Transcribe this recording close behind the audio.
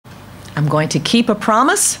I'm going to keep a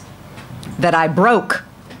promise that I broke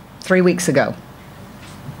 3 weeks ago.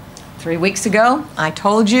 3 weeks ago, I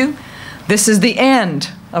told you this is the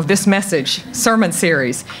end of this message, sermon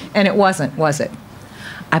series, and it wasn't, was it?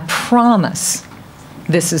 I promise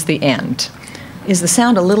this is the end. Is the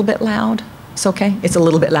sound a little bit loud? It's okay? It's a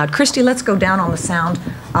little bit loud. Christy, let's go down on the sound.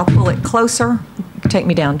 I'll pull it closer. Take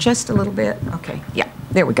me down just a little bit. Okay, yeah,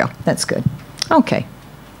 there we go. That's good. Okay.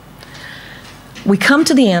 We come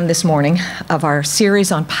to the end this morning of our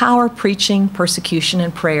series on power, preaching, persecution,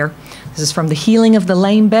 and prayer. This is from the healing of the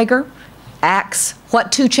lame beggar. Acts.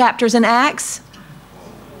 What 2 chapters in Acts?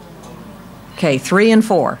 Okay, 3 and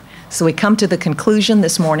 4. So we come to the conclusion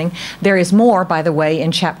this morning. There is more, by the way,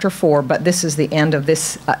 in chapter 4, but this is the end of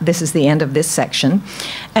this. This is the end of this section,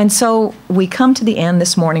 and so we come to the end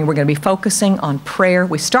this morning. We're going to be focusing on prayer.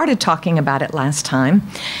 We started talking about it last time,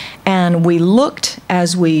 and we looked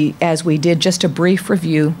as we did just a brief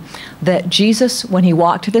review that Jesus, when he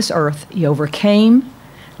walked this earth, he overcame,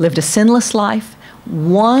 lived a sinless life,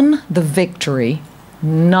 won the victory,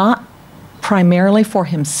 not primarily for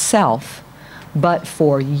himself, but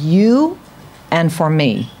for you and for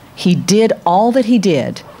me. He did all that he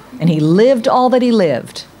did, and he lived all that he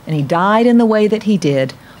lived, and he died in the way that he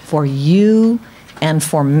did for you and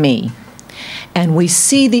for me. And we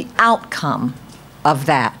see the outcome of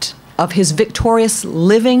that, of his victorious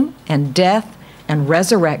living and death and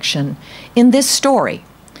resurrection in this story,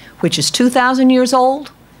 which is 2,000 years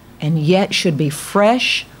old and yet should be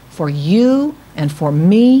fresh for you and for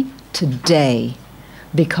me today,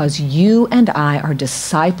 because you and I are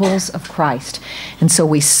disciples of Christ. And so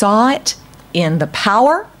we saw it in the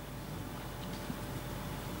power,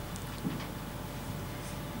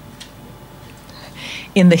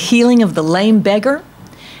 in the healing of the lame beggar.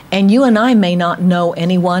 And you and I may not know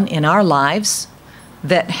anyone in our lives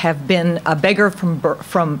that have been a beggar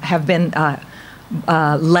have been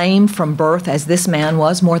lame from birth, as this man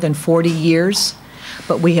was, more than 40 years.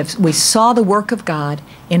 But we saw the work of God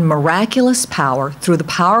in miraculous power through the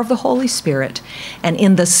power of the Holy Spirit, and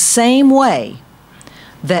in the same way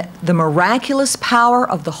that the miraculous power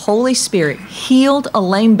of the Holy Spirit healed a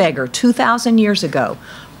lame beggar 2,000 years ago,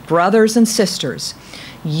 brothers and sisters,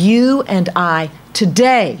 you and I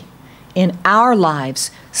today in our lives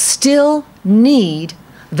still need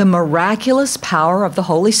the miraculous power of the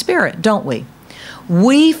Holy Spirit, don't we?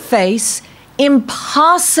 We face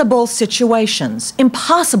impossible situations,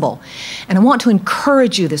 impossible. And I want to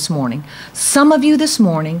encourage you this morning. Some of you this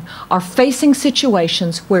morning are facing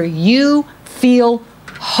situations where you feel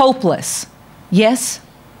hopeless. Yes?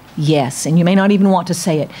 Yes. And you may not even want to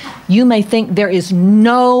say it. You may think there is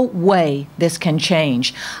no way this can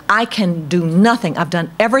change. I can do nothing. I've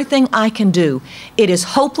done everything I can do. It is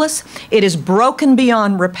hopeless. It is broken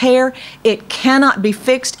beyond repair. It cannot be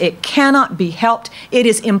fixed. It cannot be helped. It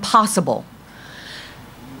is impossible.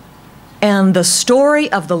 And the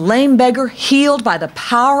story of the lame beggar healed by the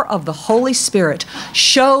power of the Holy Spirit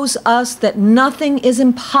shows us that nothing is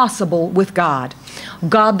impossible with God.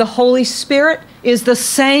 God, the Holy Spirit, is the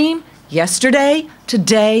same yesterday,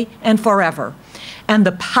 today, and forever. And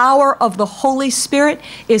the power of the Holy Spirit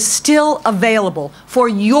is still available for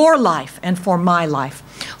your life and for my life,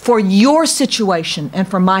 for your situation and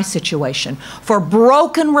for my situation, for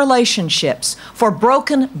broken relationships, for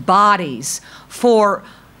broken bodies, for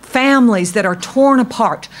families that are torn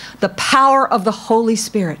apart. The power of the Holy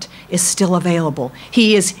Spirit is still available.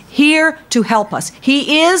 He is here to help us.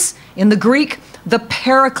 He is, in the Greek, the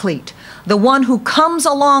Paraclete, the one who comes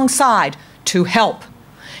alongside to help.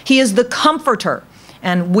 He is the comforter.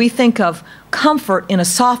 And we think of comfort in a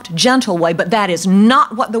soft, gentle way, but that is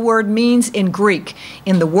not what the word means in Greek.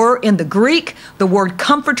 In the Greek, the word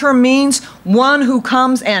comforter means one who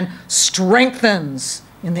comes and strengthens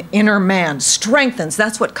in the inner man, strengthens.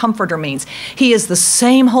 That's what comforter means. He is the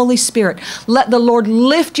same Holy Spirit. Let the Lord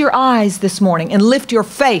lift your eyes this morning and lift your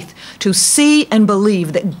faith to see and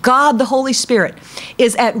believe that God, the Holy Spirit,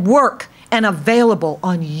 is at work and available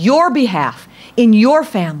on your behalf, in your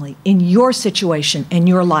family, in your situation, in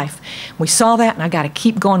your life. We saw that, and I got to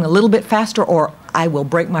keep going a little bit faster or I will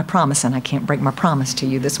break my promise, and I can't break my promise to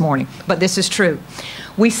you this morning. But this is true.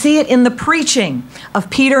 We see it in the preaching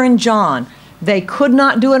of Peter and John. They could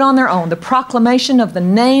not do it on their own. The proclamation of the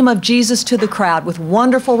name of Jesus to the crowd with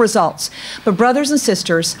wonderful results. But brothers and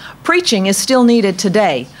sisters, preaching is still needed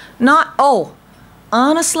today.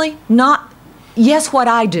 Honestly, yes, what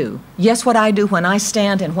I do. Yes, what I do when I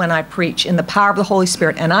stand and when I preach in the power of the Holy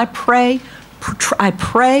Spirit. And I pray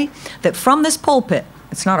that from this pulpit,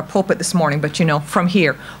 it's not a pulpit this morning, but you know, from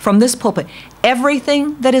here, from this pulpit,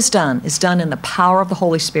 everything that is done in the power of the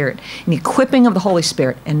Holy Spirit, in the equipping of the Holy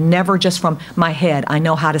Spirit, and never just from my head, I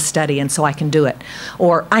know how to study and so I can do it,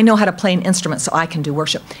 or I know how to play an instrument so I can do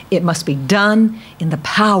worship. It must be done in the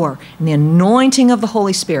power and the anointing of the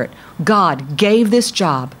Holy Spirit. God gave this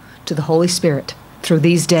job to the Holy Spirit through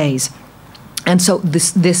these days. And so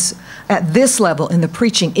at this level in the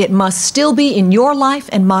preaching, it must still be in your life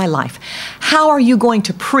and my life. How are you going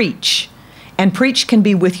to preach? And preach can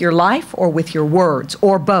be with your life or with your words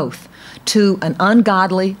or both to an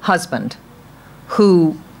ungodly husband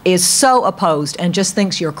who is so opposed and just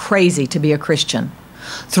thinks you're crazy to be a Christian.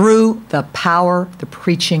 Through the power, the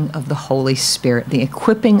preaching of the Holy Spirit, the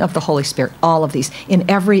equipping of the Holy Spirit, all of these in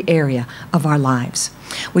every area of our lives.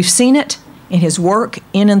 We've seen it in his work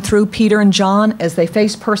in and through Peter and John as they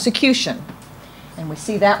face persecution. And we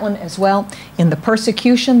see that one as well. In the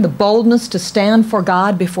persecution, the boldness to stand for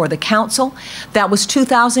God before the council. That was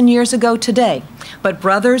 2,000 years ago today. But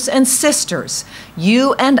brothers and sisters,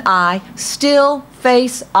 you and I still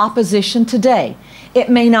face opposition today. It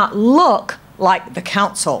may not look like the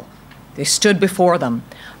council. They stood before them.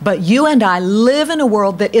 But you and I live in a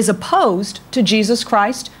world that is opposed to Jesus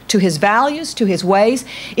Christ, to his values, to his ways.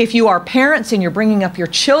 If you are parents and you're bringing up your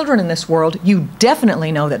children in this world, you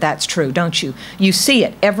definitely know that that's true, don't you? You see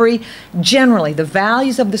it generally, the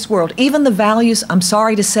values of this world, even the values, I'm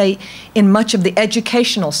sorry to say, in much of the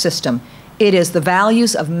educational system, it is the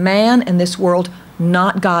values of man in this world,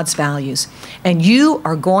 not God's values. And you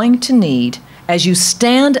are going to need, as you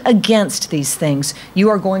stand against these things, you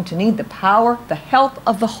are going to need the power, the help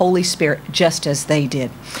of the Holy Spirit, just as they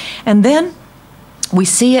did. And then we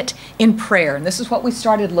see it in prayer, and this is what we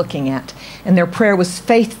started looking at. And their prayer was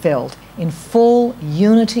faith-filled, in full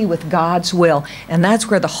unity with God's will. And that's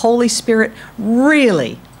where the Holy Spirit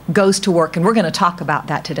really goes to work. And we're going to talk about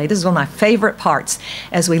that today. This is one of my favorite parts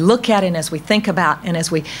as we look at it and as we think about and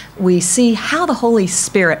as we see how the Holy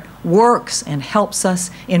Spirit works and helps us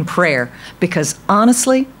in prayer. Because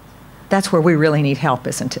honestly, that's where we really need help,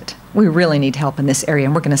 isn't it? We really need help in this area,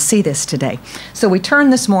 and we're going to see this today. So we turn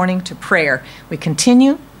this morning to prayer. We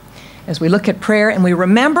continue as we look at prayer, and we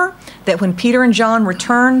remember that when Peter and John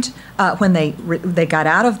returned, when they got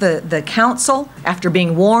out of the council after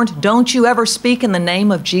being warned, don't you ever speak in the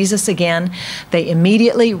name of Jesus again, they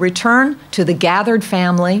immediately return to the gathered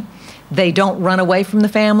family. They don't run away from the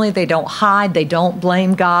family. They don't hide. They don't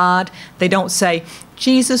blame God. They don't say,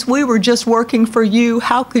 Jesus, we were just working for you.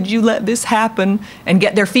 How could you let this happen? And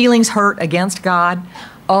get their feelings hurt against God.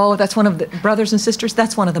 Oh, that's one of the, brothers and sisters,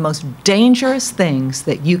 that's one of the most dangerous things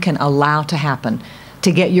that you can allow to happen,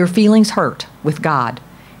 to get your feelings hurt with God.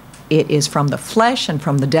 It is from the flesh and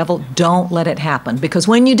from the devil. Don't let it happen. Because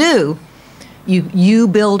when you do, you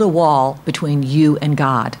build a wall between you and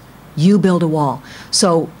God. You build a wall.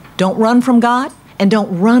 So don't run from God, and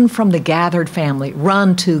don't run from the gathered family.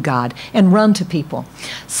 Run to God and run to people.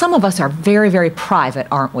 Some of us are very, very private,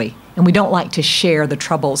 aren't we? And we don't like to share the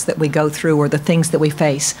troubles that we go through or the things that we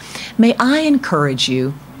face. May I encourage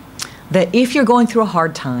you that if you're going through a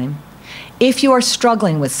hard time, if you are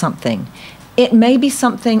struggling with something, it may be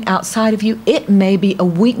something outside of you, it may be a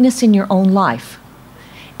weakness in your own life.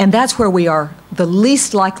 And that's where we are the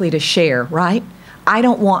least likely to share, right? I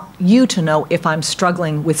don't want you to know if I'm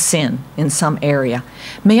struggling with sin in some area.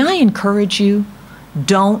 May I encourage you,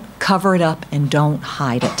 don't cover it up and don't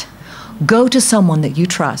hide it. Go to someone that you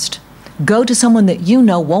trust. Go to someone that you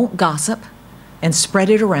know won't gossip and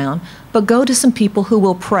spread it around, but go to some people who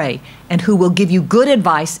will pray and who will give you good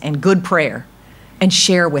advice and good prayer, and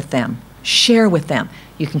share with them. Share with them.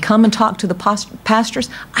 You can come and talk to the pastors.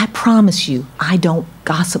 I promise you, I don't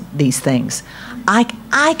gossip these things.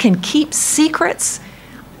 I can keep secrets.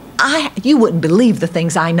 You wouldn't believe the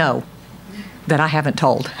things I know that I haven't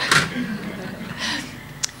told.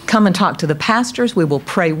 Come and talk to the pastors. We will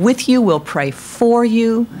pray with you. We'll pray for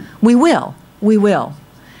you. We will. We will.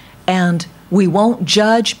 And we won't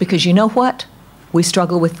judge, because you know what? We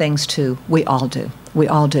struggle with things too. We all do. We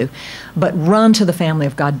all do. But run to the family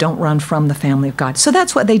of God. Don't run from the family of God. So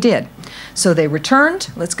that's what they did. So they returned.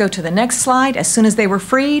 Let's go to the next slide. As soon as they were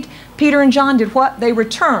freed, Peter and John did what? They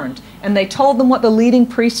returned, and they told them what the leading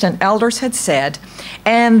priests and elders had said.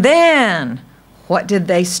 And then, what did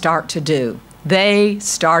they start to do? They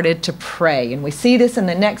started to pray. And we see this in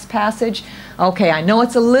the next passage. Okay, I know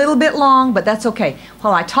it's a little bit long, but that's okay.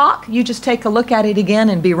 While I talk, you just take a look at it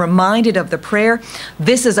again and be reminded of the prayer.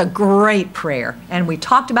 This is a great prayer. And we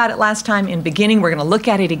talked about it last time in beginning. We're going to look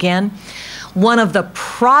at it again. One of the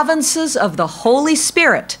provinces of the Holy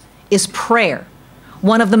Spirit is prayer.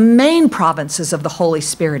 One of the main provinces of the Holy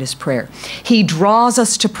Spirit is prayer. He draws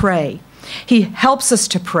us to pray. He helps us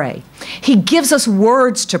to pray. He gives us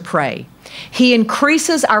words to pray. He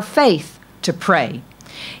increases our faith to pray.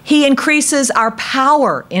 He increases our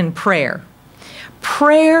power in prayer.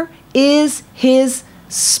 Prayer is His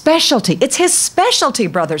specialty. It's His specialty,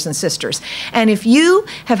 brothers and sisters. And if you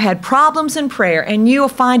have had problems in prayer and you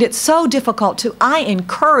find it so difficult to, I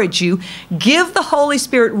encourage you, give the Holy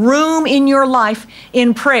Spirit room in your life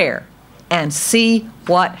in prayer and see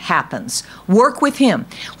what happens. Work with Him.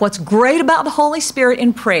 What's great about the Holy Spirit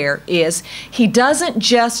in prayer is He doesn't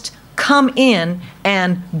just come in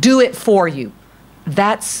and do it for you.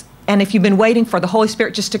 And if you've been waiting for the Holy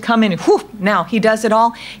Spirit just to come in and whew, now He does it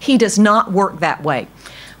all, He does not work that way.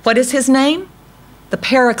 What is His name? The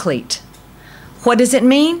Paraclete. What does it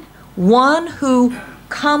mean? One who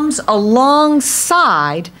comes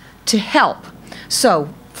alongside to help.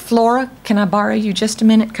 So, Flora, can I borrow you just a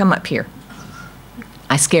minute? Come up here.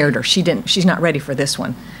 I scared her. She's not ready for this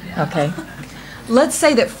one. Okay. Let's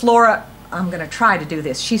say that Flora, I'm going to try to do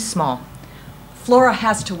this. She's small. Flora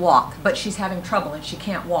has to walk, but she's having trouble and she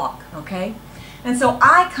can't walk, okay? And so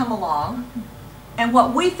I come along, and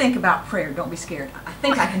what we think about prayer, don't be scared. I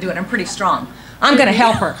think I can do it. I'm pretty strong. I'm going to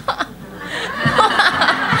help her.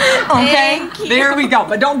 Okay? There we go.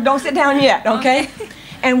 But don't sit down yet, okay?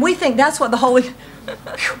 And we think that's what the Holy...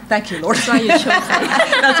 Thank you, Lord. That's why you chose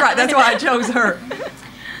her. That's right. That's why I chose her.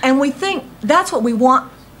 And we think that's what we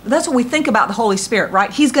want. That's what we think about the Holy Spirit,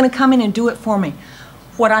 right? He's going to come in and do it for me.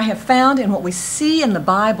 What I have found and what we see in the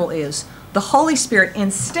Bible is the Holy Spirit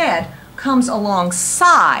instead comes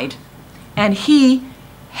alongside and He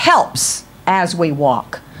helps as we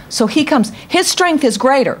walk. So He comes, His strength is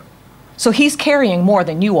greater, so He's carrying more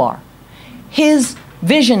than you are. His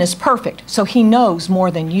vision is perfect, so He knows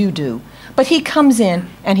more than you do. But He comes in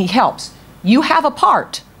and He helps. You have a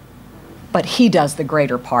part, but He does the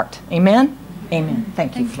greater part. Amen? Amen.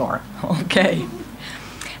 Thank you, Flora. Okay.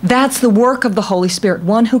 That's the work of the Holy Spirit,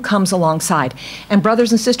 one who comes alongside. And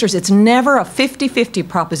brothers and sisters, it's never a 50-50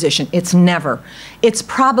 proposition. It's never. It's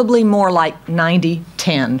probably more like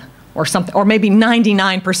 90-10 or something, or maybe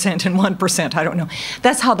 99% and 1%, I don't know.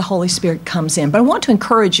 That's how the Holy Spirit comes in. But I want to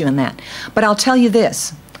encourage you in that. But I'll tell you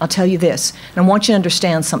this, and I want you to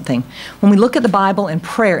understand something. When we look at the Bible and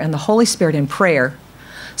prayer and the Holy Spirit in prayer,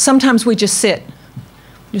 sometimes we just sit,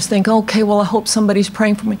 just think, okay, well, I hope somebody's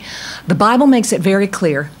praying for me. The Bible makes it very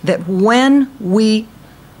clear that when the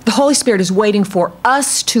Holy Spirit is waiting for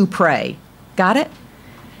us to pray. Got it?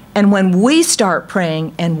 And when we start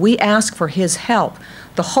praying and we ask for His help,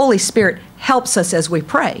 the Holy Spirit helps us as we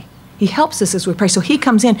pray. He helps us as we pray. So He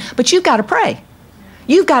comes in, but you've got to pray.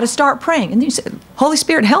 You've got to start praying. And you say, Holy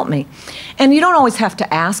Spirit, help me. And you don't always have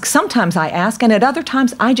to ask. Sometimes I ask, and at other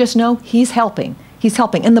times I just know He's helping. He's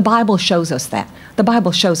helping. And the Bible shows us that. The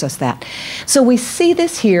Bible shows us that. So we see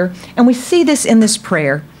this here, and we see this in this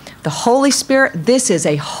prayer. The Holy Spirit, this is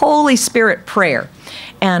a Holy Spirit prayer.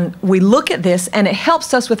 And we look at this, and it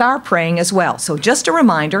helps us with our praying as well. So just a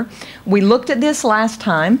reminder, we looked at this last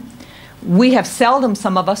time. We've seldom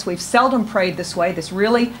prayed this way, this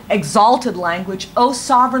really exalted language. O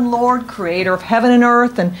sovereign Lord, creator of heaven and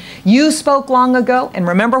earth, and you spoke long ago. And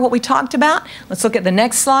remember what we talked about? Let's look at the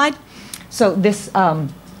next slide. So this,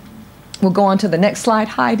 we'll go on to the next slide,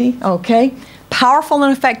 Heidi. Okay. Powerful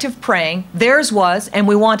and effective praying. Theirs was, and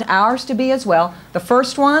we want ours to be as well. The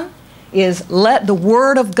first one is let the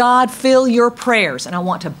Word of God fill your prayers. And I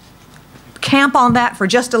want to camp on that for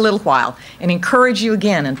just a little while and encourage you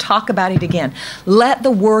again and talk about it again. Let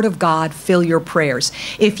the Word of God fill your prayers.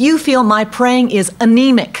 If you feel my praying is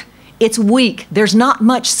anemic, it's weak, there's not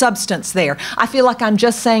much substance there, I feel like I'm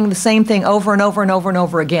just saying the same thing over and over and over and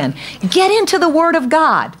over again, get into the Word of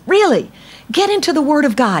God. Really. Get into the Word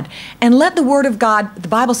of God and let the Word of God, the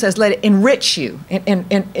Bible says, let it enrich you. It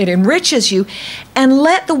enriches you, and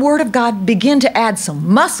let the Word of God begin to add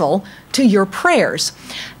some muscle to your prayers.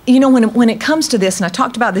 You know, when it comes to this, and I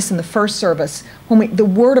talked about this in the first service, the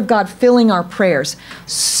Word of God filling our prayers,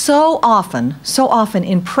 so often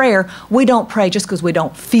in prayer, we don't pray just because we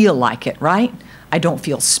don't feel like it, right? I don't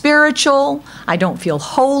feel spiritual. I don't feel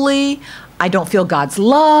holy. I don't feel God's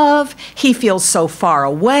love. He feels so far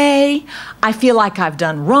away. I feel like I've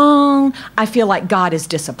done wrong. I feel like God is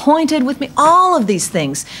disappointed with me. All of these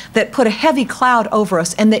things that put a heavy cloud over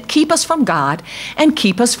us and that keep us from God and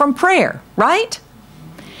keep us from prayer, right?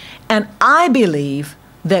 And I believe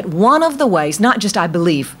that one of the ways, not just I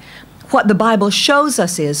believe, what the Bible shows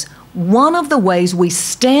us is one of the ways we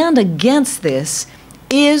stand against this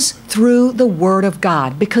is through the Word of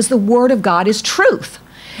God, because the Word of God is truth.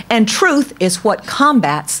 And truth is what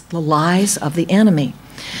combats the lies of the enemy.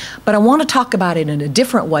 But I want to talk about it in a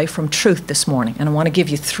different way from truth this morning. And I want to give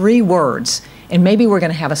you 3 words. And maybe we're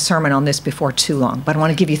going to have a sermon on this before too long. But I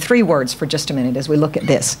want to give you 3 words for just a minute as we look at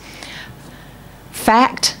this.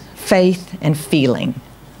 Fact, faith, and feeling.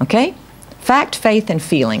 Okay? Fact, faith, and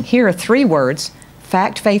feeling. Here are 3 words.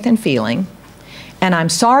 Fact, faith, and feeling. And I'm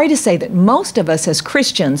sorry to say that most of us as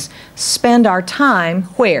Christians spend our time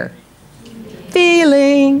where?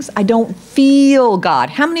 Feelings. I don't feel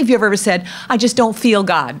God. How many of you have ever said, I just don't feel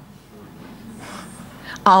God?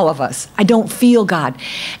 All of us. I don't feel God.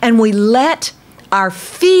 And we let our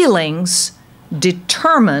feelings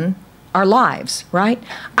determine our lives, right?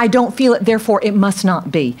 I don't feel it, therefore it must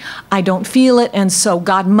not be. I don't feel it, and so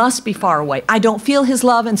God must be far away. I don't feel His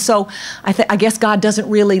love, and so I guess God doesn't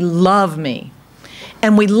really love me.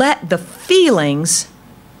 And we let the feelings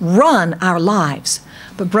run our lives.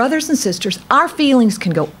 But brothers and sisters, our feelings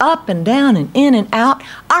can go up and down and in and out.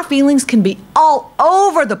 Our feelings can be all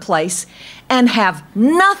over the place and have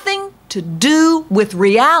nothing to do with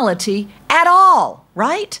reality at all,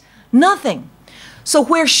 right? Nothing. So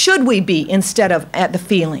where should we be instead of at the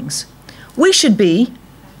feelings? We should be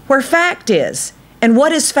where fact is. And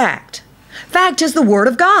what is fact? Fact is the Word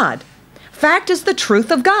of God. Fact is the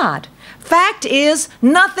truth of God. Fact is,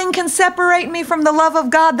 nothing can separate me from the love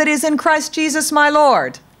of God that is in Christ Jesus my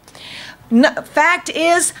Lord. Fact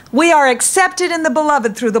is, we are accepted in the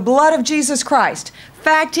Beloved through the blood of Jesus Christ.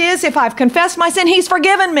 Fact is, if I've confessed my sin, He's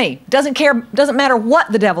forgiven me. Doesn't matter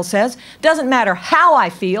what the devil says. Doesn't matter how I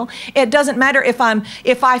feel. It doesn't matter if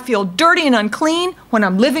I feel dirty and unclean when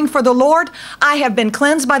I'm living for the Lord. I have been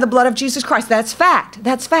cleansed by the blood of Jesus Christ. That's fact.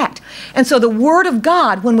 That's fact. And so the Word of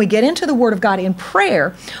God, when we get into the Word of God in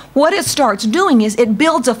prayer, what it starts doing is it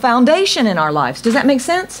builds a foundation in our lives. Does that make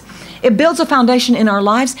sense? It builds a foundation in our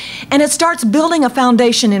lives, and it starts building a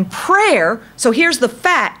foundation in prayer. So here's the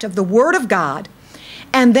fact of the Word of God.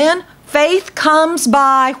 And then faith comes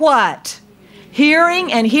by what?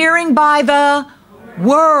 Hearing, and hearing by the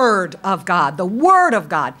Word of God. The Word of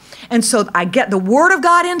God. And so I get the Word of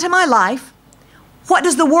God into my life. What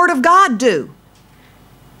does the Word of God do?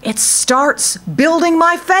 It starts building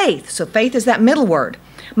my faith. So faith is that middle word.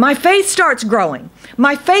 My faith starts growing.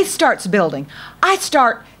 My faith starts building. I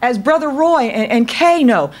start, as Brother Roy and Kay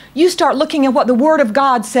know, you start looking at what the Word of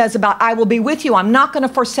God says about, I will be with you. I'm not going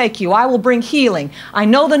to forsake you. I will bring healing. I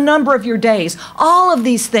know the number of your days. All of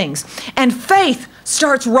these things. And faith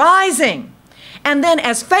starts rising. And then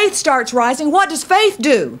as faith starts rising, what does faith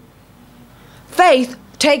do? Faith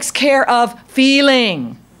takes care of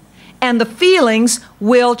feeling. And the feelings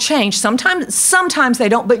will change. Sometimes they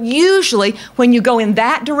don't, but usually when you go in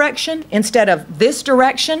that direction instead of this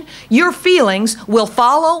direction, your feelings will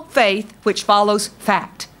follow faith, which follows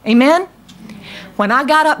fact. Amen? When I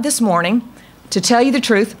got up this morning, to tell you the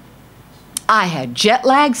truth, I had jet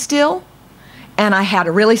lag still, and I had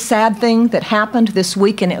a really sad thing that happened this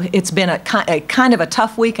week, and it's been a kind of a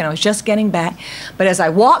tough week, and I was just getting back. But as I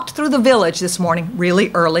walked through the village this morning, really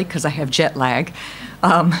early, because I have jet lag,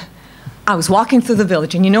 I was walking through the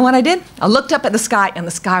village, and you know what I did? I looked up at the sky, and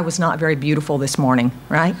the sky was not very beautiful this morning,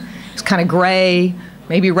 right? It was kind of gray.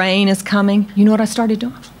 Maybe rain is coming. You know what I started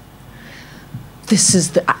doing?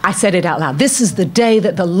 I said it out loud. This is the day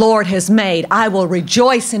that the Lord has made. I will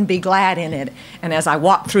rejoice and be glad in it. And as I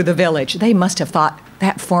walked through the village, they must have thought,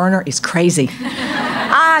 that foreigner is crazy.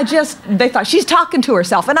 They thought, she's talking to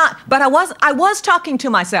herself. But I was talking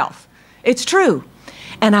to myself. It's true.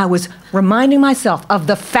 And I was reminding myself of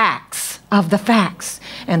the facts.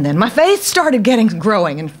 And then my faith started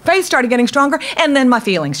growing, and faith started getting stronger, and then my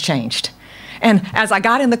feelings changed. And as I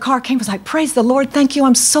got in the car, Cain was like, praise the Lord, thank you,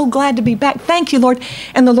 I'm so glad to be back, thank you, Lord.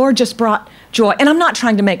 And the Lord just brought joy. And I'm not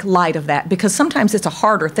trying to make light of that, because sometimes it's a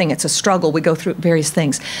harder thing, it's a struggle, we go through various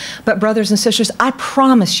things. But brothers and sisters, I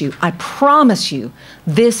promise you,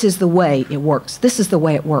 this is the way it works. This is the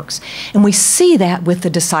way it works. And we see that with the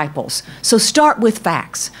disciples. So start with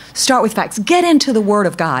facts. Get into the Word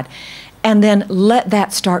of God. And then let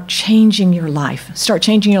that start changing your life.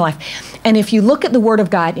 And if you look at the Word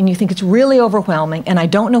of God and you think it's really overwhelming and I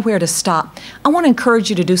don't know where to stop, I want to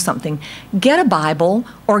encourage you to do something. Get a Bible,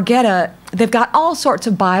 or they've got all sorts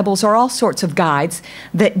of Bibles or all sorts of guides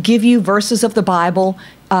that give you verses of the Bible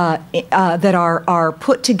that are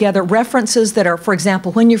put together, references that are, for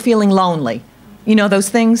example, when you're feeling lonely. You know those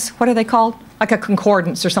things? What are they called? Like a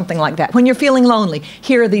concordance or something like that. When you're feeling lonely,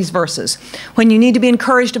 here are these verses. When you need to be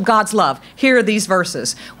encouraged of God's love, here are these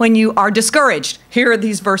verses. When you are discouraged, here are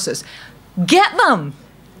these verses. Get them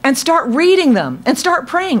and start reading them and start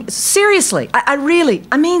praying. Seriously, I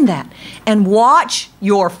mean that. And watch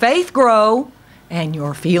your faith grow and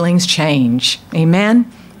your feelings change.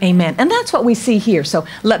 Amen? Amen. And that's what we see here. So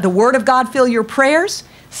let the Word of God fill your prayers.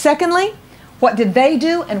 Secondly, what did they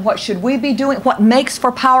do and what should we be doing? What makes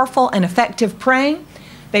for powerful and effective praying?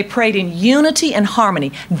 They prayed in unity and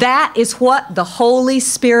harmony. That is what the Holy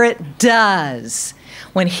Spirit does.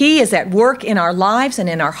 When He is at work in our lives and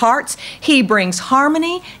in our hearts, He brings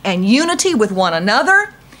harmony and unity with one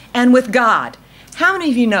another and with God. How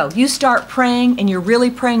many of you know you start praying and you're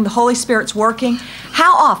really praying, the Holy Spirit's working?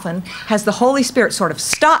 How often has the Holy Spirit sort of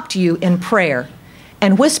stopped you in prayer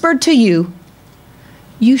and whispered to you,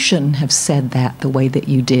 you shouldn't have said that the way that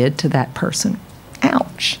you did to that person?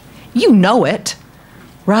 Ouch. You know it,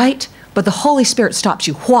 right? But the Holy Spirit stops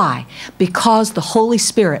you. Why? Because the Holy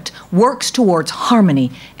Spirit works towards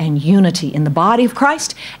harmony and unity in the body of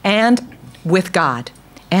Christ and with God.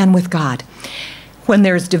 And with God. When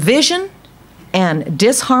there's division and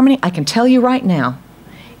disharmony, I can tell you right now,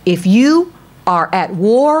 if you are at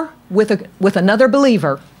war with another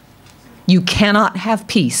believer, you cannot have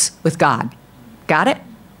peace with God. Got it?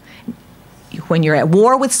 When you're at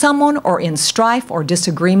war with someone or in strife or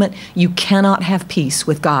disagreement, you cannot have peace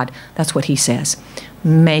with God. That's what He says.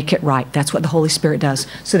 Make it right. That's what the Holy Spirit does.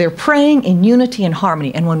 So they're praying in unity and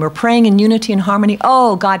harmony. And when we're praying in unity and harmony,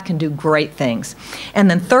 oh, God can do great things.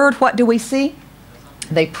 And then third, what do we see?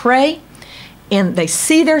 They pray and they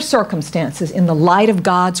see their circumstances in the light of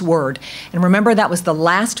God's Word. And remember, that was the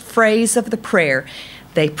last phrase of the prayer.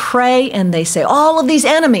 They pray and they say, all of these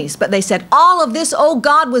enemies, but they said, all of this, oh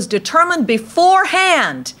God, was determined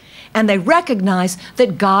beforehand. And they recognize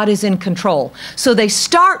that God is in control. So they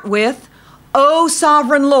start with, O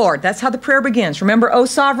sovereign Lord. That's how the prayer begins. Remember, O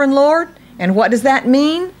sovereign Lord? And what does that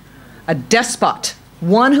mean? A despot,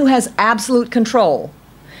 one who has absolute control.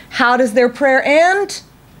 How does their prayer end?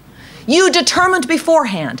 You determined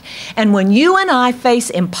beforehand. And when you and I face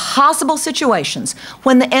impossible situations,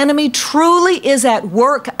 when the enemy truly is at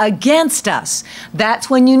work against us, that's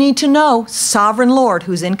when you need to know, Sovereign Lord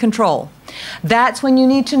who's in control. That's when you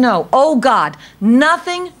need to know, oh God,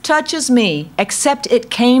 nothing touches me except it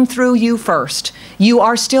came through you first. You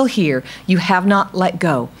are still here. You have not let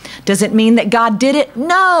go. Does it mean that God did it?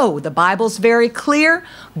 No. The Bible's very clear.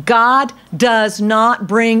 God does not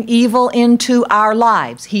bring evil into our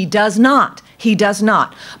lives. He does not. He does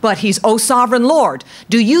not. But He's, oh sovereign Lord.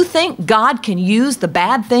 Do you think God can use the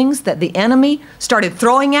bad things that the enemy started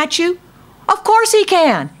throwing at you? Of course He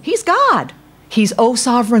can. He's God. He's, oh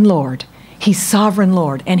sovereign Lord. He's sovereign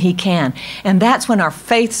Lord, and He can. And that's when our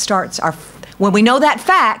faith starts, when we know that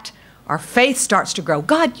fact, our faith starts to grow.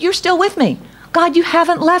 God, you're still with me. God, you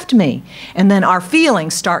haven't left me. And then our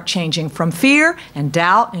feelings start changing from fear and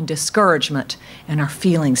doubt and discouragement, and our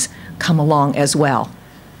feelings come along as well.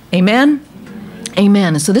 Amen?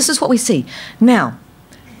 Amen. And so this is what we see. Now,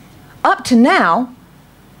 up to now,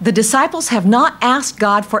 the disciples have not asked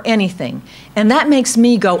God for anything. And that makes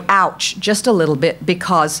me go, ouch, just a little bit,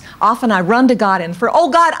 because often I run to God and for, oh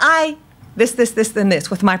God, this, and this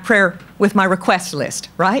with my prayer, with my request list,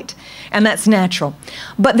 right? And that's natural.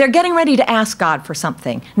 But they're getting ready to ask God for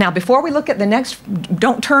something. Now, before we look at the next,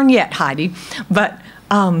 don't turn yet, Heidi, but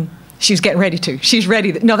she's getting ready to. She's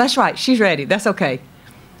ready. No, that's right. She's ready. That's okay.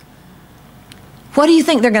 What do you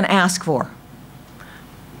think they're going to ask for?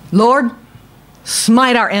 Lord,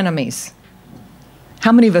 smite our enemies.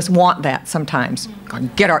 How many of us want that sometimes?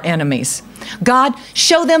 God, get our enemies. God,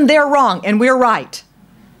 show them they're wrong and we're right.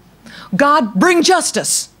 God, bring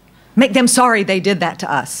justice. Make them sorry they did that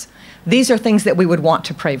to us. These are things that we would want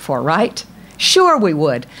to pray for, right? Sure we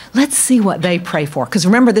would. Let's see what they pray for. Because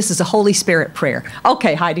remember, this is a Holy Spirit prayer.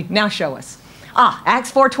 Okay, Heidi, now show us.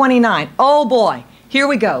 Acts 4:29. Oh boy. Here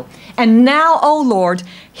we go. And now, O Lord,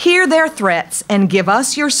 hear their threats and give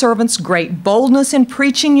us, your servants, great boldness in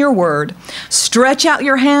preaching your word. Stretch out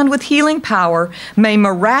your hand with healing power. May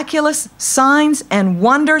miraculous signs and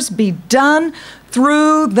wonders be done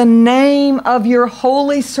through the name of your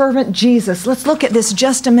holy servant Jesus. Let's look at this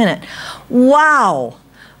just a minute. Wow.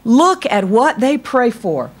 Look at what they pray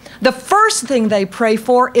for. The first thing they pray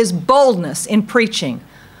for is boldness in preaching.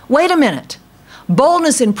 Wait a minute.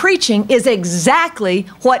 Boldness in preaching is exactly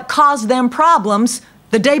what caused them problems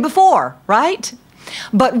the day before, right?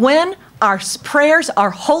 But when our prayers are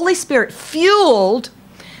Holy Spirit fueled,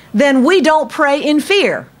 then we don't pray in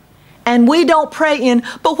fear. And we don't pray in,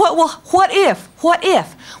 but what if? What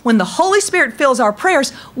if? When the Holy Spirit fills our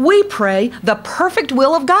prayers, we pray the perfect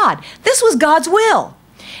will of God. This was God's will.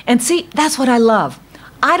 And see, that's what I love.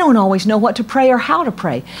 I don't always know what to pray or how to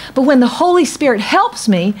pray. But when the Holy Spirit helps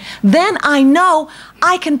me, then I know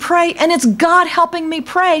I can pray, and it's God helping me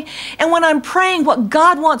pray. And when I'm praying what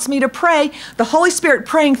God wants me to pray, the Holy Spirit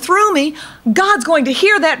praying through me, God's going to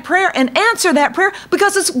hear that prayer and answer that prayer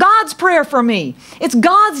because it's God's prayer for me. It's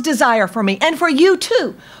God's desire for me and for you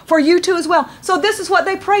too as well. So this is what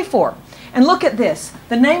they pray for. And look at this,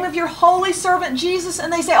 the name of your holy servant Jesus,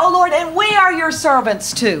 and they say, oh Lord, and we are your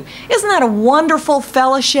servants too. Isn't that a wonderful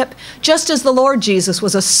fellowship? Just as the Lord Jesus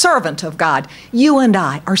was a servant of God, you and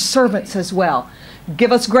I are servants as well.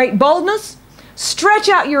 Give us great boldness, stretch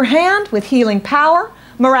out your hand with healing power,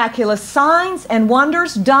 miraculous signs and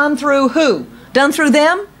wonders done through who? Done through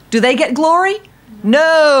them? Do they get glory?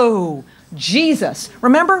 No. Jesus.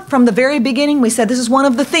 Remember from the very beginning we said this is one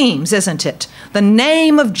of the themes, isn't it? The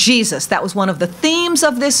name of Jesus. That was one of the themes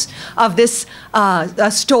of this story.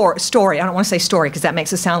 I don't want to say story because that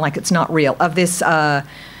makes it sound like it's not real. Of this,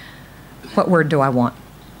 what word do I want?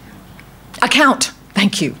 Account.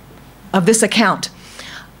 Thank you. Of this account.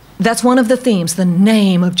 That's one of the themes, the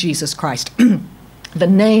name of Jesus Christ. The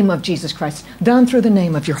name of Jesus Christ, done through the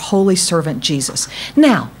name of your holy servant Jesus.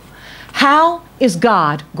 Now, how is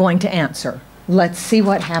God going to answer? Let's see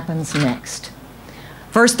what happens next.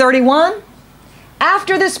 Verse 31,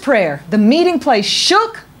 after this prayer, the meeting place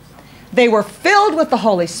shook. They were filled with the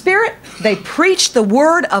Holy Spirit. They preached the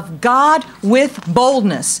word of God with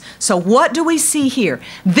boldness. So what do we see here?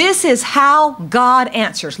 This is how God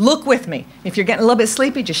answers. Look with me. If you're getting a little bit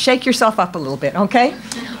sleepy, just shake yourself up a little bit, okay?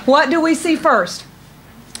 What do we see first?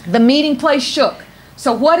 The meeting place shook.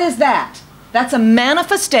 So what is that? That's a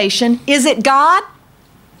manifestation. Is it God?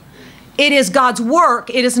 It is God's work.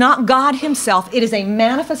 It is not God himself. It is a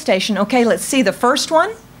manifestation. Okay, let's see the first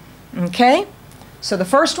one. Okay, so the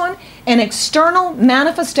first one, an external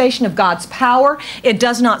manifestation of God's power. It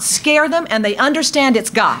does not scare them, and they understand it's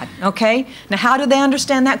God. Okay, now how do they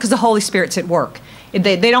understand that? Because the Holy Spirit's at work.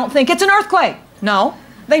 They don't think it's an earthquake. No,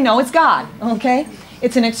 they know it's God. Okay.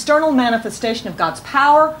 It's an external manifestation of God's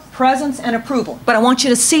power, presence, and approval. But I want you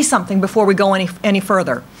to see something before we go any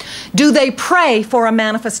further. Do they pray for a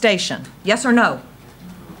manifestation? Yes or no?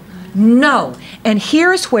 No. And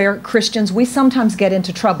here's where Christians, we sometimes get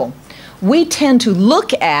into trouble. We tend to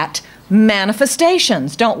look at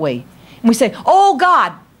manifestations, don't we? And we say, oh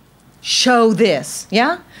God, show this,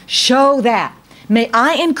 yeah? Show that. May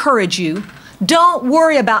I encourage you, don't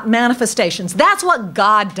worry about manifestations. That's what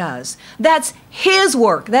God does. That's his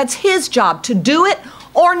work. That's his job to do it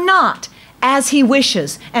or not as he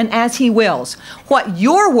wishes and as he wills. What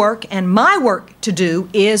your work and my work to do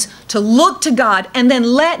is to look to God and then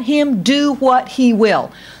let him do what he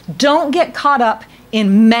will. Don't get caught up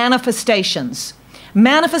in manifestations.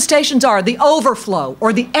 Manifestations are the overflow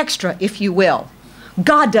or the extra, if you will.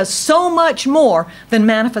 God does so much more than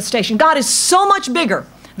manifestation. God is so much bigger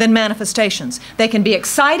than manifestations. They can be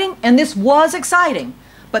exciting, and this was exciting,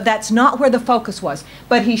 but that's not where the focus was.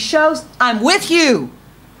 But he shows, I'm with you.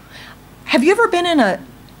 Have you ever been in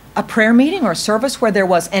a prayer meeting or a service where there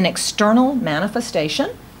was an external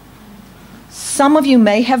manifestation? Some of you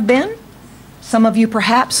may have been, some of you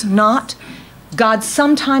perhaps not. God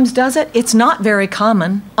sometimes does it. It's not very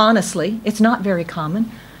common, honestly. It's not very common,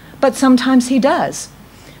 but sometimes he does.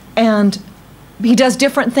 And he does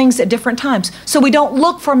different things at different times. So we don't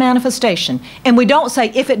look for manifestation. And we don't say,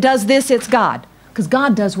 if it does this, it's God. Because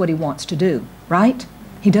God does what he wants to do, right?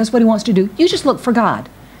 He does what he wants to do. You just look for God.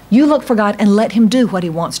 You look for God and let him do what he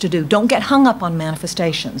wants to do. Don't get hung up on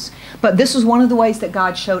manifestations. But this is one of the ways that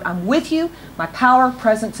God showed, I'm with you, my power,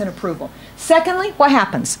 presence, and approval. Secondly, what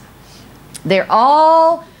happens? They're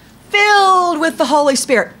all filled with the Holy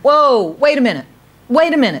Spirit. Whoa, wait a minute.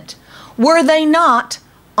 Wait a minute. Were they not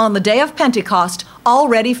on the day of Pentecost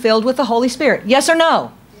already filled with the Holy Spirit? Yes or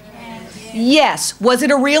no? Yes. Yes. Was it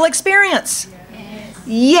a real experience? Yes.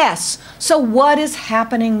 Yes. So what is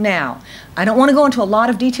happening now? I don't want to go into a lot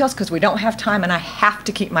of details because we don't have time, and I have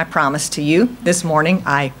to keep my promise to you this morning.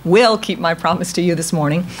 I will keep my promise to you this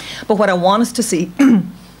morning. But what I want us to see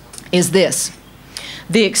is this.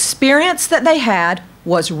 The experience that they had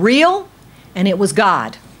was real, and it was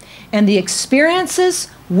God. And the experiences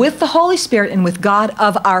with the Holy Spirit and with God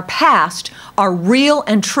of our past are real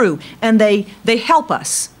and true. And they help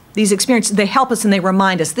us. These experiences, they help us and they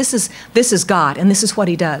remind us this is God and this is what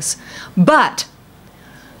he does. But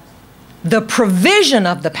the provision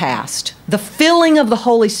of the past, the filling of the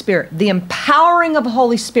Holy Spirit, the empowering of the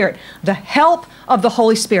Holy Spirit, the help of the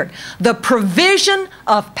Holy Spirit, the provision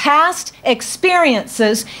of past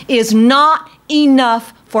experiences is not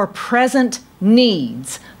enough for present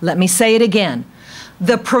needs. Let me say it again.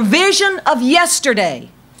 The provision of yesterday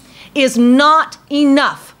is not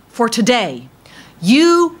enough for today.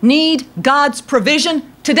 You need God's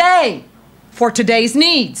provision today for today's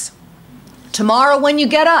needs. Tomorrow when you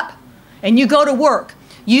get up and you go to work,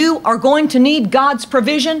 you are going to need God's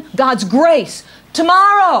provision, God's grace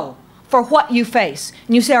tomorrow for what you face.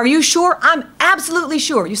 And you say, are you sure? I'm absolutely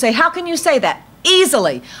sure. You say, how can you say that?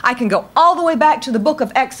 Easily. I can go all the way back to the book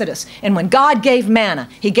of Exodus. And when God gave manna,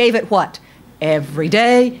 He gave it what? Every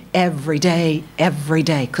day, every day, every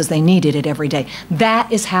day, because they needed it every day.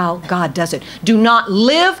 That is how God does it. Do not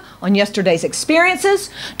live on yesterday's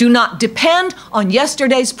experiences. Do not depend on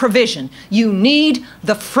yesterday's provision. You need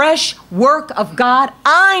the fresh work of God.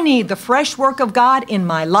 I need the fresh work of God in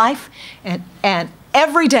my life and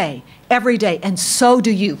every day. Every day, and so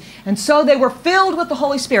do you. And so they were filled with the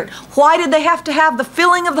Holy Spirit. Why did they have to have the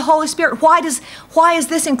filling of the Holy Spirit? Why is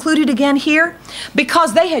this included again here?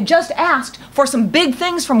 Because they had just asked for some big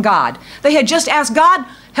things from God. They had just asked, God,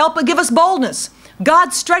 help give us boldness.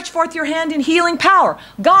 God, stretch forth your hand in healing power.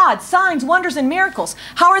 God, signs, wonders, and miracles.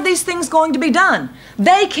 How are these things going to be done?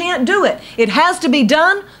 They can't do it. It has to be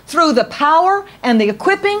done through the power and the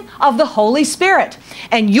equipping of the Holy Spirit.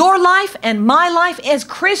 And your life and my life as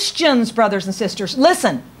Christians, brothers and sisters,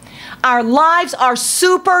 listen, our lives are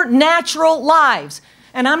supernatural lives.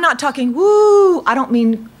 And I'm not talking, woo, I don't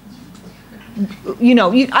mean,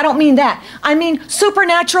 I don't mean that. I mean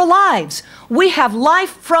supernatural lives. We have life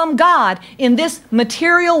from God in this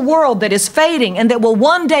material world that is fading and that will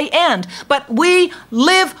one day end. But we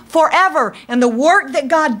live forever. And the work that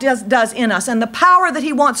God does in us and the power that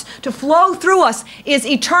He wants to flow through us is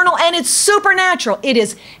eternal and it's supernatural. It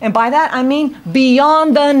is, and by that I mean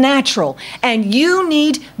beyond the natural. And you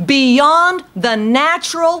need beyond the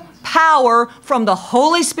natural power from the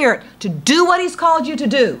Holy Spirit to do what He's called you to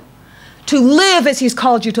do. To live as He's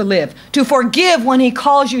called you to live, to forgive when He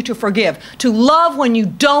calls you to forgive, to love when you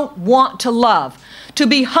don't want to love, to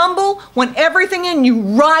be humble when everything in you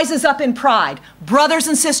rises up in pride. Brothers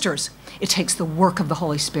and sisters, it takes the work of the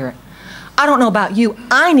Holy Spirit. I don't know about you,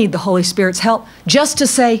 I need the Holy Spirit's help just to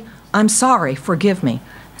say, I'm sorry, forgive me.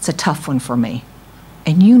 That's a tough one for me.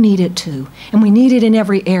 And you need it too. And we need it in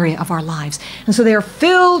every area of our lives. And so they are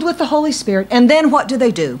filled with the Holy Spirit. And then what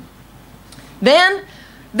do? Then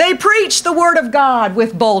they preach the Word of God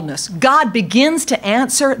with boldness. God begins to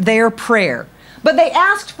answer their prayer. But they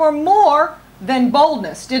asked for more than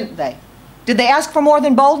boldness, didn't they? Did they ask for more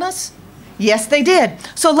than boldness? Yes, they did.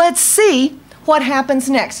 So let's see what happens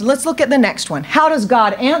next. Let's look at the next one. How does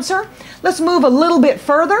God answer? Let's move a little bit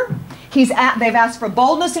further. They've asked for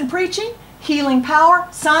boldness in preaching, healing power,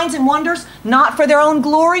 signs and wonders, not for their own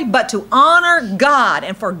glory, but to honor God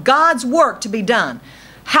and for God's work to be done.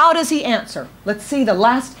 How does He answer? Let's see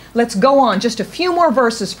let's go on just a few more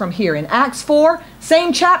verses from here. In Acts 4,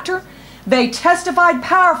 same chapter, they testified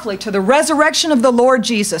powerfully to the resurrection of the Lord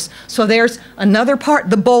Jesus. So there's another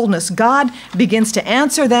part, the boldness. God begins to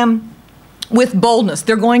answer them with boldness.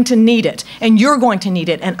 They're going to need it, and you're going to need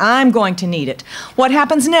it, and I'm going to need it. What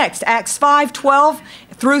happens next? Acts 5:12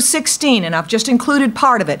 through 16, and I've just included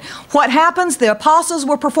part of it. What happens? The apostles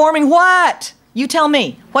were performing what? You tell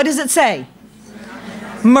me. What does it say?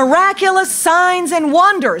 Miraculous signs and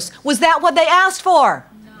wonders. Was that what they asked for?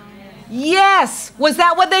 No. Yes. Was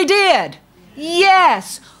that what they did?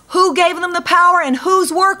 Yes. Who gave them the power and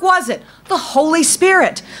whose work was it? The Holy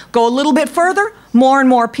Spirit. Go a little bit further. More and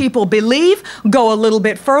more people believe. Go a little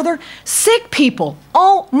bit further. Sick people,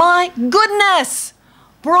 oh my goodness,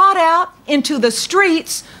 brought out into the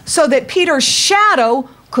streets so that Peter's shadow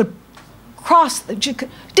could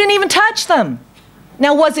didn't even touch them.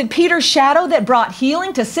 Now, was it Peter's shadow that brought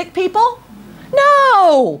healing to sick people?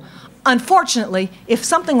 No. Unfortunately, if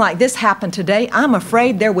something like this happened today, I'm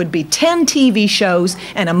afraid there would be 10 TV shows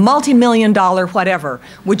and a multi-million-dollar whatever.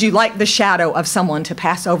 Would you like the shadow of someone to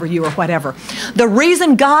pass over you or whatever? The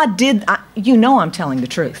reason God did, you know I'm telling the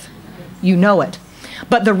truth. You know it.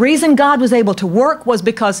 But the reason God was able to work was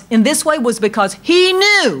because He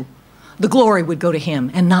knew the glory would go to Him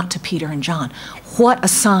and not to Peter and John. What a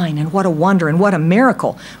sign and what a wonder and what a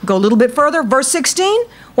miracle. Go a little bit further. Verse 16,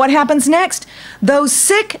 what happens next? Those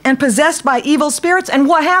sick and possessed by evil spirits, and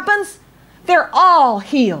what happens? They're all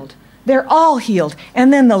healed. They're all healed.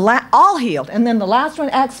 And then all healed. And then the last one,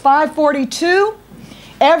 Acts 5:42,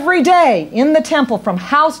 every day in the temple from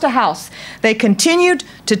house to house, they continued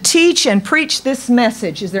to teach and preach this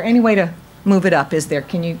message. Is there any way to move it up? Is there?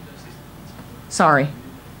 Can you? Sorry,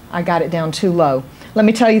 I got it down too low. Let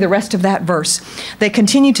me tell you the rest of that verse. They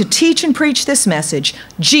continue to teach and preach this message.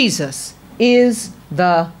 Jesus is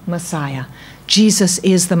the Messiah. Jesus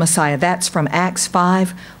is the Messiah. That's from Acts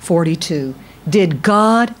 5:42. Did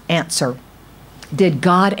God answer? Did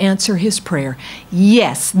God answer his prayer?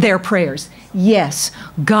 Yes, their prayers. Yes,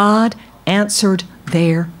 God answered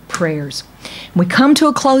their prayers. We come to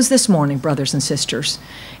a close this morning, brothers and sisters,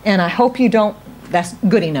 and I hope you don't, that's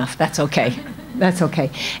good enough, that's okay. That's okay.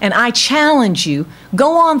 And I challenge you,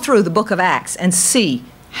 go on through the book of Acts and see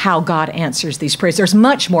how God answers these prayers. There's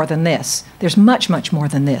much more than this. There's much, much more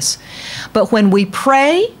than this. But when we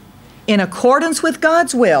pray in accordance with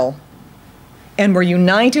God's will and we're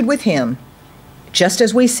united with him, just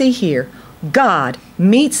as we see here, God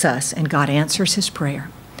meets us and God answers his prayer.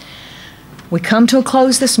 We come to a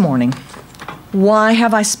close this morning. Why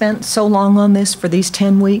have I spent so long on this for these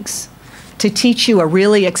 10 weeks? To teach you a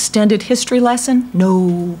really extended history lesson?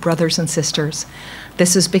 No, brothers and sisters.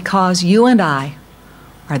 This is because you and I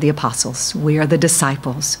are the apostles. We are the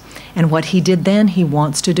disciples. And what he did then, he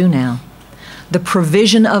wants to do now. The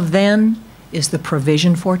provision of then is the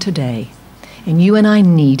provision for today. And you and I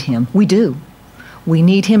need him. We do. We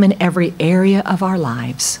need him in every area of our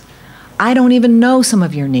lives. I don't even know some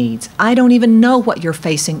of your needs. I don't even know what you're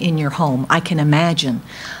facing in your home. I can imagine.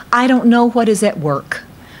 I don't know what is at work.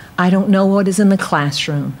 I don't know what is in the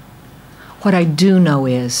classroom. What I do know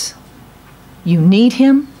is you need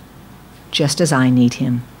him just as I need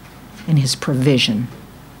him, and his provision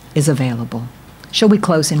is available. Shall we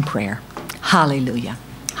close in prayer? Hallelujah.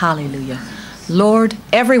 Hallelujah. Lord,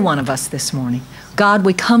 every one of us this morning, God,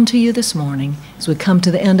 we come to you this morning as we come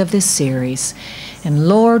to the end of this series. And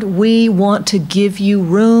Lord, we want to give you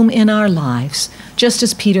room in our lives, just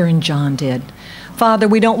as Peter and John did. Father,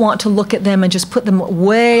 we don't want to look at them and just put them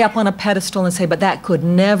way up on a pedestal and say, but that could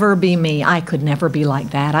never be me. I could never be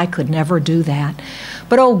like that. I could never do that.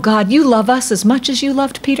 But oh God, you love us as much as you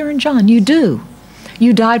loved Peter and John. You do.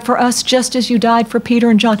 You died for us just as you died for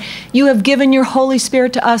Peter and John. You have given your Holy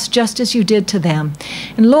Spirit to us just as you did to them.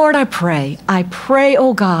 And Lord, I pray,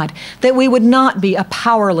 oh God, that we would not be a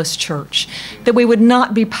powerless church, that we would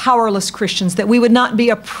not be powerless Christians, that we would not be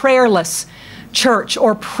a prayerless church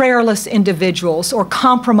or prayerless individuals or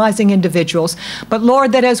compromising individuals. But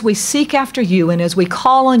Lord, that as we seek after you and as we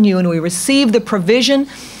call on you and we receive the provision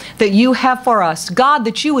that you have for us, God,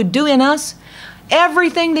 that you would do in us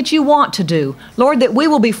everything that you want to do. Lord, that we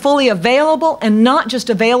will be fully available, and not just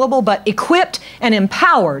available, but equipped and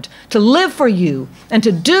empowered to live for you and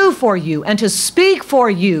to do for you and to speak for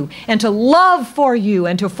you and to love for you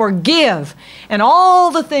and to forgive and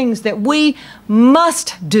all the things that we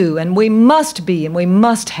must do and we must be and we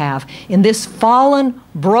must have in this fallen,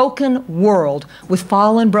 broken world with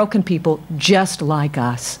fallen, broken people just like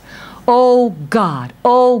us. Oh God,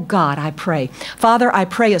 I pray. Father, I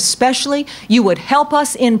pray especially you would help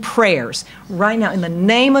us in prayers right now in the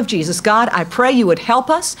name of Jesus. God, I pray you would help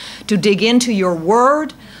us to dig into your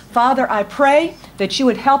word. Father, I pray that you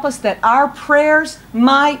would help us that our prayers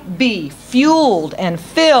might be fueled and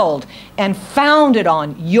filled and founded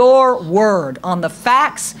on your word, on the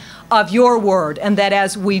facts of your word, and that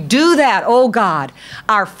as we do that, oh God,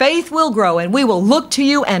 our faith will grow and we will look to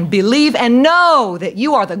you and believe and know that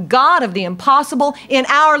you are the God of the impossible in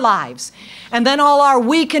our lives. And then all our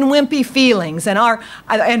weak and wimpy feelings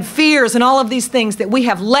and fears and all of these things that we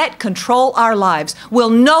have let control our lives will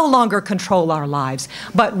no longer control our lives,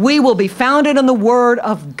 but we will be founded in the word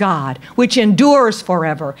of God, which endures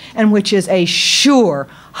forever and which is a sure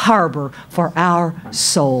harbor for our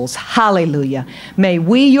souls. Hallelujah. May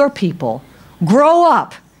we, your people, grow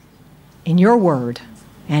up in your word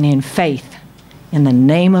and in faith. In the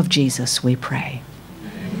name of Jesus we pray.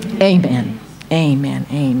 Amen. Amen.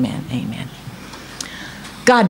 Amen. Amen.